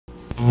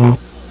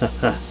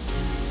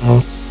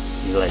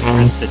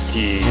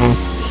Electricity.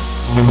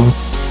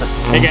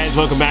 Hey guys,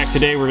 welcome back.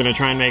 Today we're going to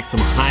try and make some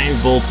high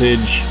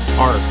voltage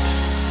art.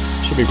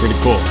 Should be pretty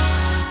cool.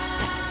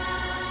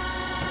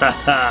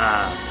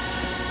 Haha,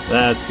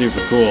 that's super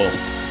cool.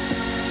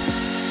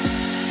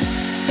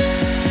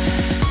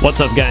 What's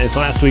up guys?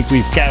 Last week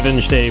we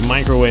scavenged a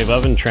microwave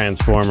oven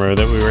transformer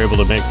that we were able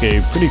to make a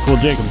pretty cool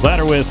Jacob's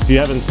ladder with. If you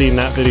haven't seen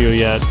that video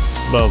yet,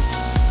 well,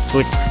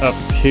 click up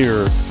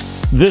here.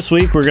 This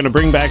week we're going to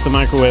bring back the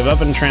microwave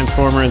oven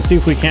transformer and see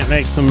if we can't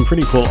make some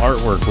pretty cool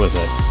artwork with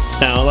it.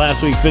 Now,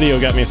 last week's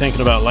video got me thinking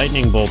about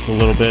lightning bolts a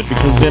little bit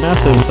because in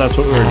essence that's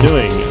what we were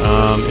doing.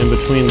 In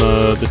between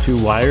the two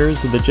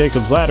wires of the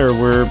Jacob's ladder,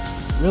 we're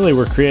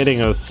creating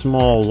a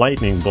small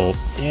lightning bolt.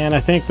 And I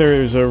think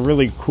there's a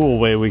really cool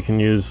way we can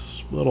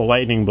use little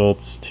lightning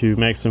bolts to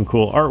make some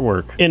cool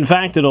artwork. In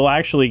fact, it'll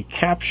actually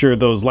capture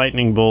those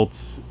lightning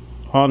bolts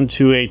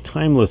onto a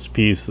timeless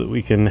piece that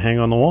we can hang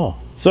on the wall.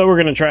 So we're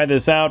going to try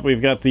this out.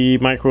 We've got the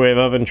microwave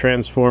oven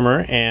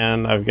transformer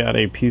and I've got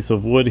a piece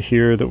of wood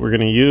here that we're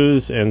going to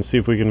use and see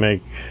if we can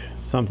make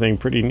something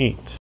pretty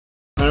neat.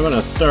 I'm going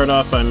to start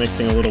off by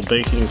mixing a little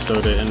baking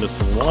soda into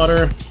some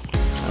water.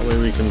 That way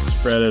we can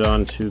spread it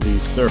onto the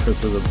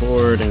surface of the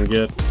board and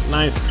get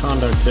nice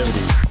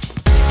conductivity.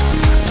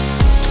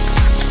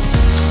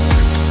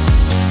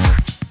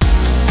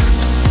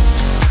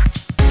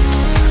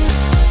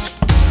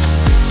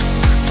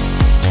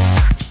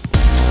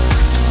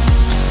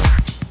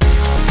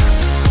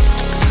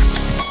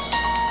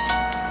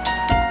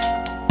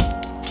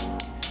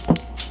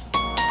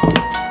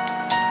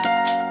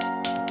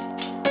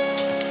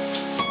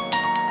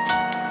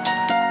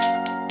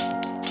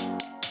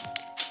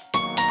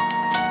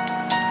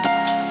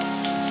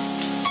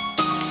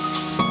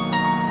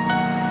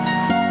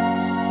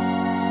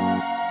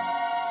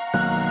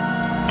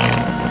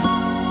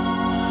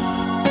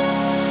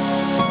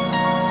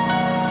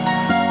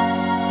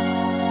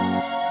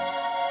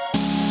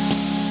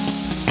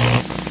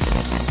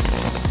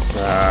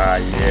 Ah,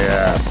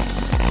 yes.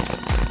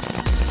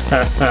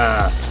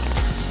 Haha.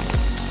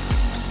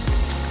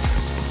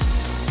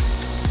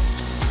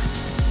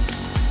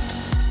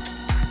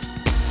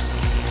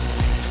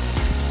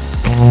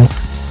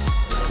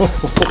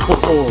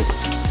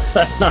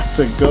 That knocked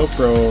the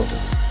GoPro over.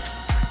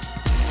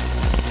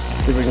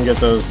 See if we can get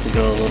those to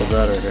go a little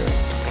better here.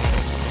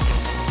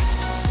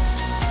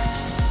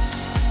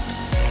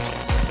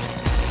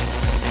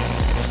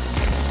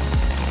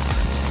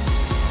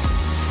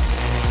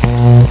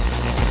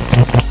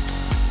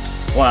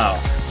 Wow,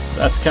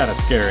 that's kind of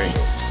scary,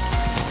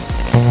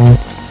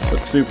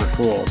 but super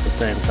cool at the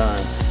same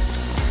time.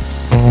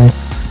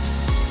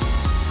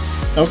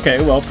 Okay,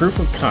 well, proof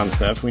of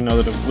concept, we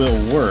know that it will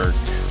work.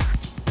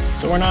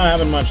 So we're not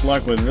having much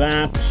luck with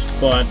that,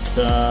 but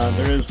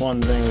there is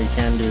one thing we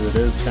can do that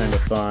is kind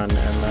of fun,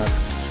 and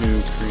that's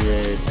to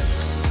create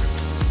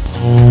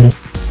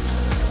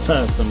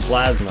some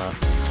plasma.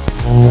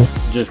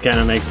 Just kind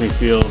of makes me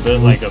feel a bit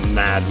like a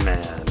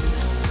madman.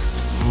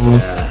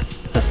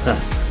 Yes.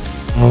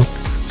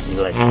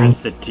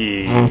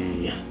 Electricity.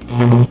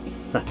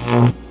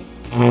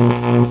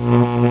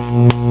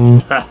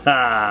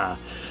 Haha.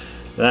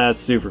 That's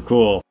super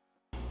cool.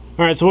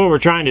 Alright, so what we're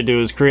trying to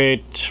do is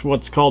create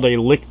what's called a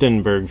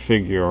Lichtenberg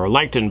figure, or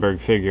Lichtenberg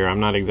figure. I'm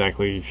not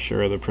exactly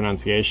sure of the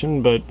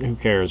pronunciation, but who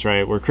cares,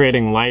 right? We're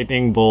creating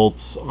lightning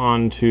bolts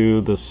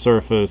onto the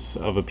surface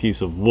of a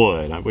piece of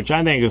wood, which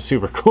I think is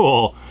super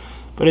cool.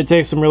 But it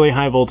takes some really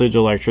high voltage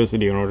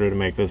electricity in order to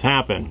make this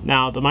happen.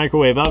 Now, the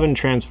microwave oven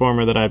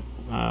transformer that I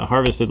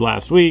harvested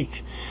last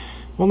week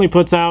only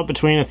puts out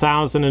between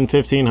 1,000 and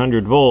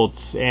 1,500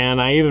 volts,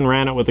 and I even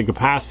ran it with a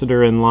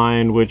capacitor in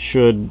line, which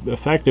should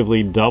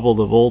effectively double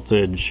the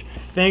voltage. I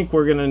think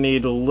we're going to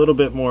need a little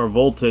bit more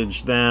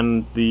voltage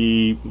than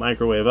the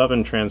microwave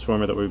oven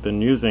transformer that we've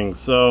been using,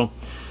 so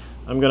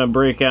I'm going to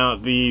break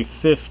out the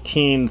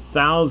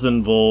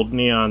 15,000 volt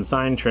neon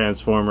sign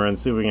transformer and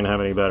see if we can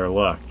have any better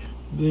luck.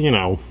 You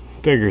know,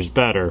 bigger's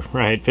better,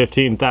 right?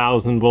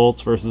 15,000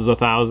 volts versus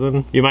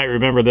 1,000. You might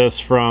remember this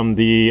from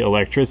the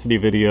electricity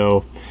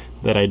video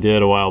that I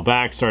did a while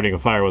back, starting a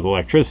fire with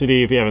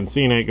electricity. If you haven't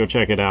seen it, go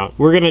check it out.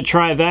 We're gonna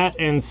try that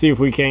and see if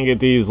we can get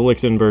these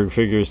Lichtenberg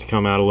figures to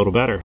come out a little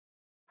better.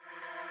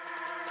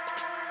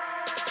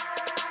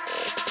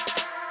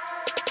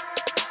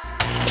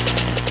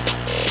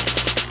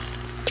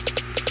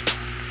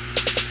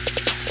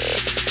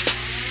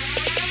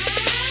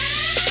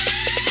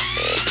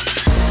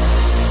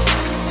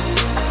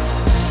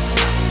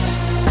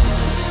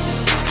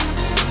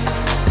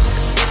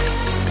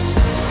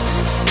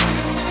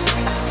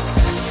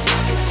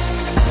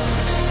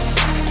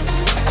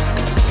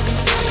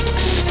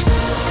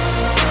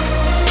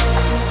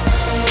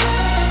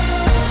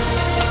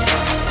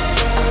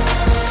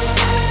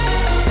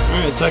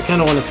 So I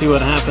kind of want to see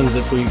what happens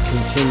if we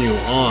continue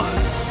on.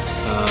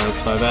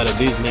 So I've added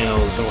these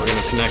nails and we're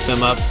going to connect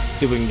them up,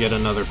 see if we can get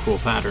another cool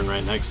pattern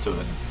right next to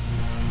it.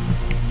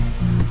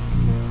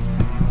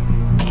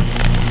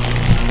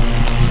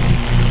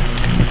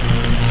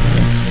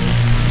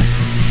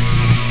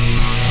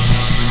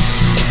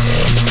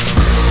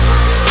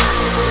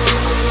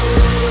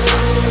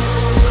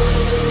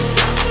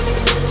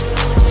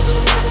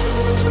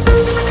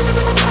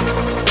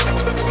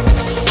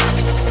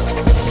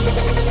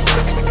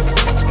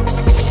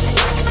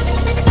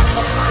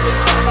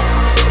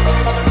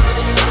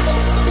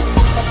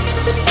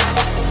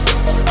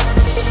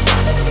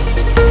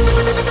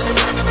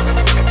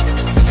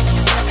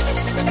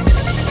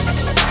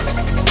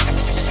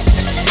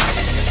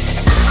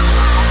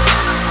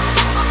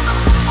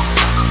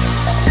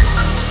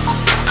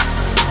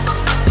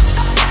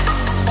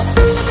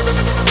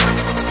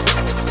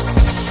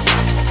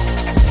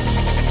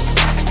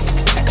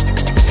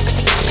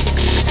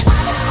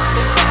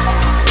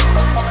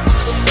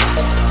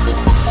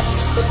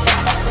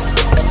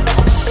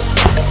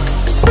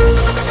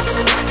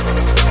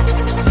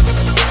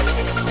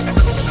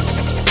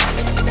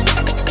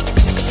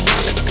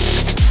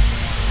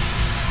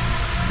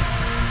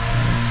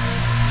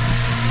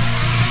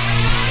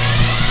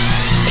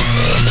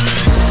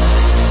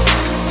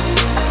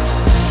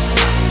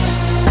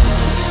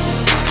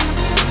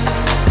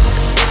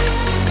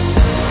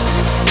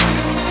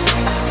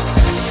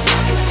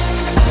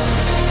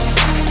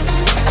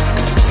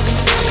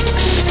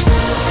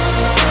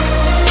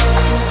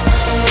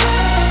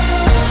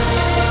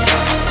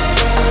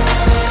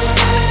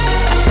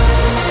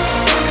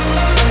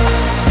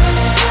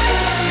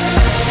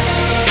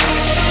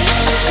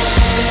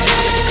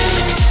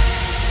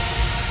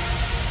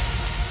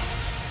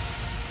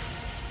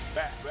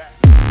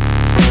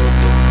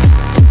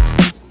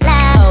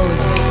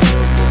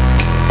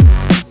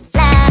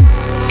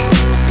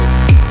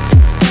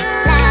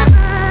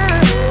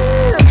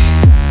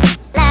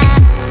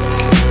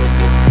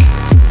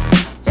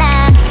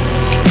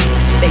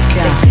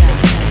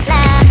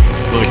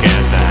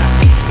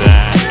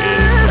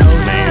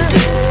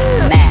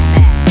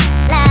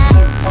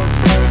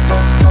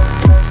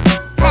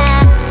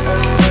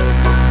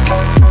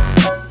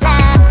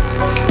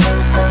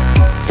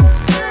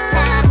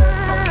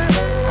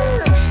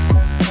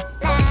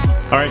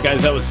 Alright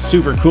guys, that was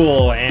super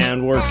cool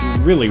and worked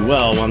really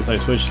well once I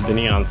switched to the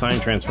neon sign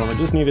transformer.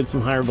 Just needed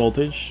some higher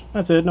voltage.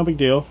 That's it, no big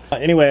deal.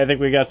 Anyway, I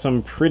think we got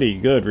some pretty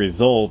good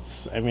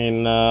results. I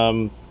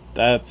mean,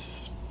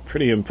 that's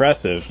pretty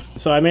impressive.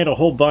 So I made a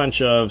whole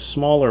bunch of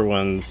smaller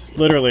ones,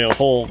 literally a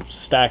whole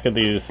stack of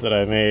these that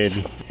I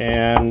made.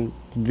 And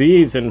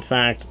these, in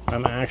fact,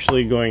 I'm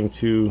actually going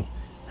to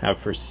have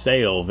for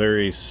sale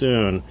very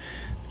soon.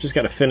 Just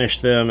got to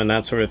finish them and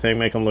that sort of thing,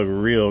 make them look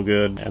real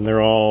good. And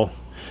they're all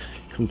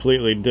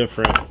completely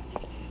different,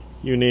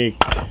 unique,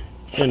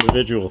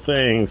 individual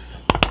things.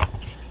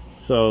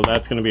 So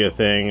that's going to be a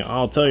thing.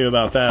 I'll tell you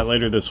about that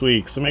later this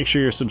week. So make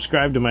sure you're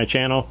subscribed to my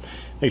channel.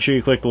 Make sure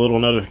you click the little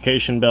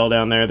notification bell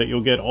down there that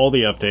you'll get all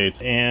the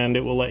updates, and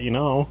it will let you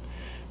know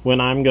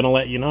when I'm going to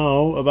let you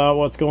know about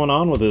what's going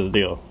on with this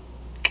deal.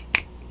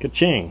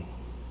 Ka-ching.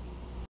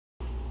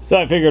 So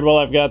I figured, well,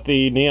 I've got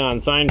the neon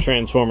sign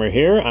transformer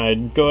here,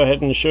 I'd go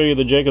ahead and show you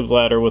the Jacob's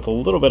ladder with a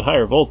little bit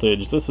higher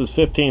voltage. This is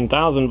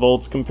 15,000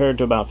 volts compared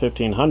to about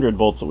 1,500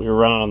 volts that we were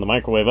running on the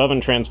microwave oven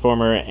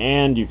transformer,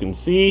 and you can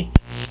see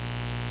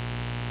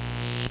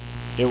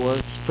it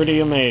works pretty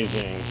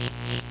amazing.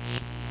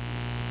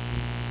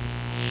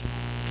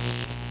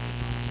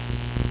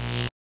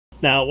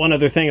 Now, one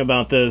other thing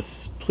about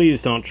this,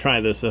 please don't try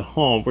this at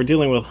home. We're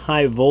dealing with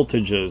high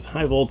voltages.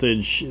 High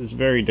voltage is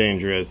very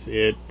dangerous.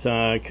 It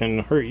can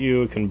hurt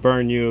you, it can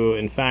burn you.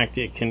 In fact,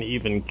 it can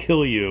even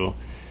kill you.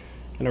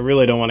 And I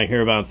really don't want to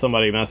hear about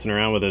somebody messing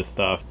around with this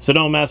stuff. So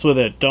don't mess with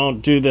it.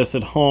 Don't do this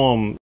at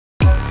home.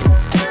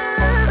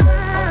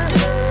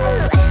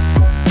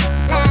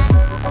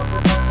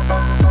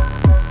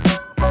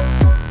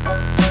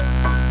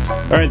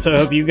 Alright, so I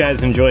hope you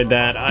guys enjoyed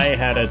that. I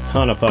had a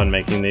ton of fun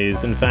making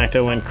these. In fact,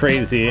 I went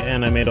crazy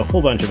and I made a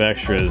whole bunch of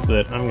extras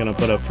that I'm going to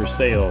put up for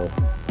sale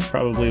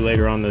probably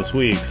later on this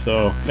week.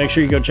 So make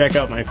sure you go check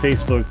out my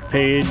Facebook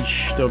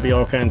page. There'll be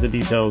all kinds of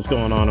details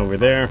going on over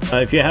there.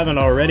 If you haven't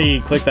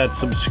already, click that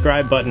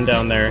subscribe button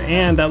down there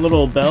and that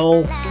little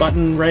bell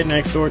button right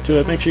next door to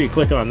it. Make sure you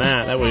click on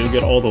that. That way you'll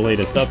get all the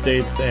latest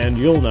updates and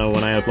you'll know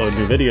when I upload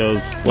new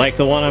videos, like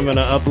the one I'm going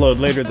to upload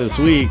later this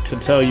week to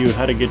tell you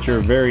how to get your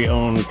very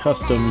own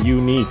custom,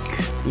 unique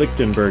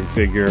Lichtenberg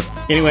figure.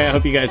 Anyway, I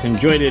hope you guys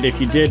enjoyed it.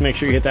 If you did, make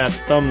sure you hit that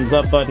thumbs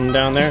up button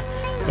down there.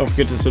 Don't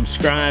forget to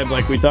subscribe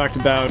like we talked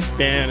about,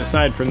 and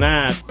aside from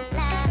that,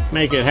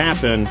 make it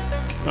happen.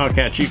 I'll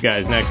catch you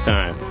guys next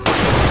time.